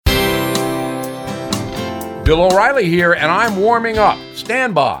Bill O'Reilly here, and I'm warming up.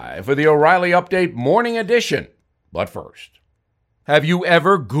 Stand by for the O'Reilly Update Morning Edition. But first, have you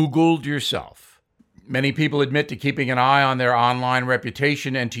ever Googled yourself? Many people admit to keeping an eye on their online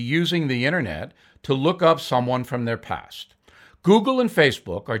reputation and to using the internet to look up someone from their past. Google and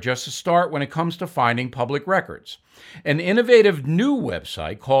Facebook are just a start when it comes to finding public records. An innovative new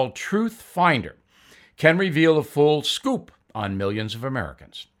website called Truth Finder can reveal a full scoop on millions of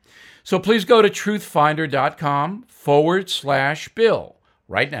Americans. So please go to truthfinder.com/Bill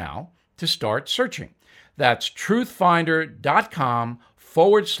right now to start searching. That's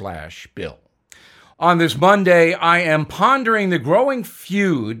truthfinder.com/Bill. On this Monday, I am pondering the growing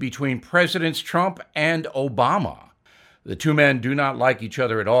feud between Presidents Trump and Obama. The two men do not like each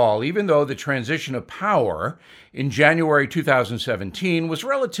other at all, even though the transition of power in January 2017 was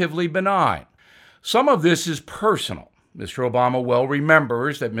relatively benign. Some of this is personal. Mr. Obama well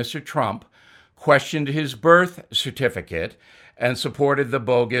remembers that Mr. Trump questioned his birth certificate and supported the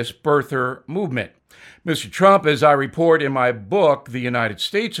bogus birther movement. Mr. Trump, as I report in my book, The United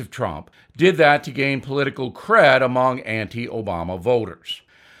States of Trump, did that to gain political cred among anti-Obama voters.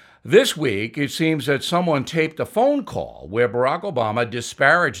 This week, it seems that someone taped a phone call where Barack Obama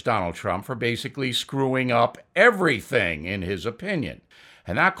disparaged Donald Trump for basically screwing up everything, in his opinion.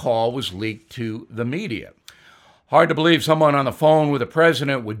 And that call was leaked to the media. Hard to believe someone on the phone with the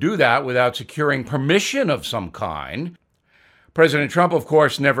president would do that without securing permission of some kind. President Trump, of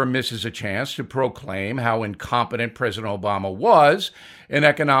course, never misses a chance to proclaim how incompetent President Obama was in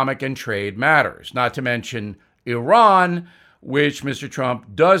economic and trade matters, not to mention Iran, which Mr.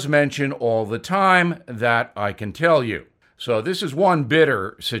 Trump does mention all the time, that I can tell you. So this is one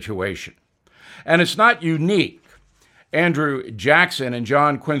bitter situation. And it's not unique. Andrew Jackson and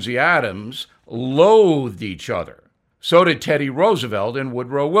John Quincy Adams loathed each other. So did Teddy Roosevelt and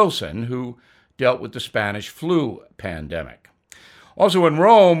Woodrow Wilson, who dealt with the Spanish flu pandemic. Also in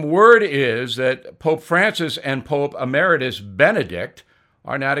Rome, word is that Pope Francis and Pope Emeritus Benedict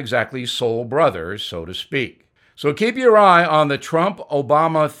are not exactly soul brothers, so to speak. So keep your eye on the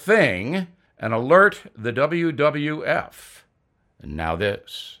Trump-Obama thing and alert the WWF. And now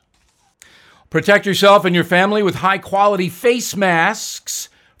this. Protect yourself and your family with high-quality face masks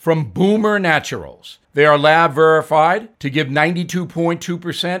from Boomer Naturals. They are lab verified to give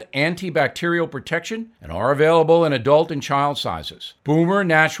 92.2% antibacterial protection and are available in adult and child sizes. Boomer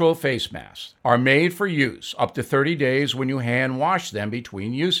Natural face masks are made for use up to 30 days when you hand wash them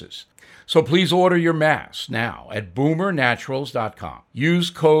between uses. So please order your masks now at boomernaturals.com. Use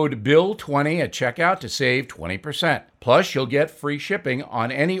code BILL20 at checkout to save 20%. Plus, you'll get free shipping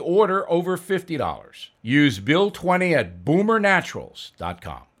on any order over $50. Use BILL20 at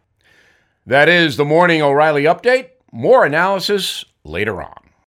boomernaturals.com. That is the Morning O'Reilly Update. More analysis later on.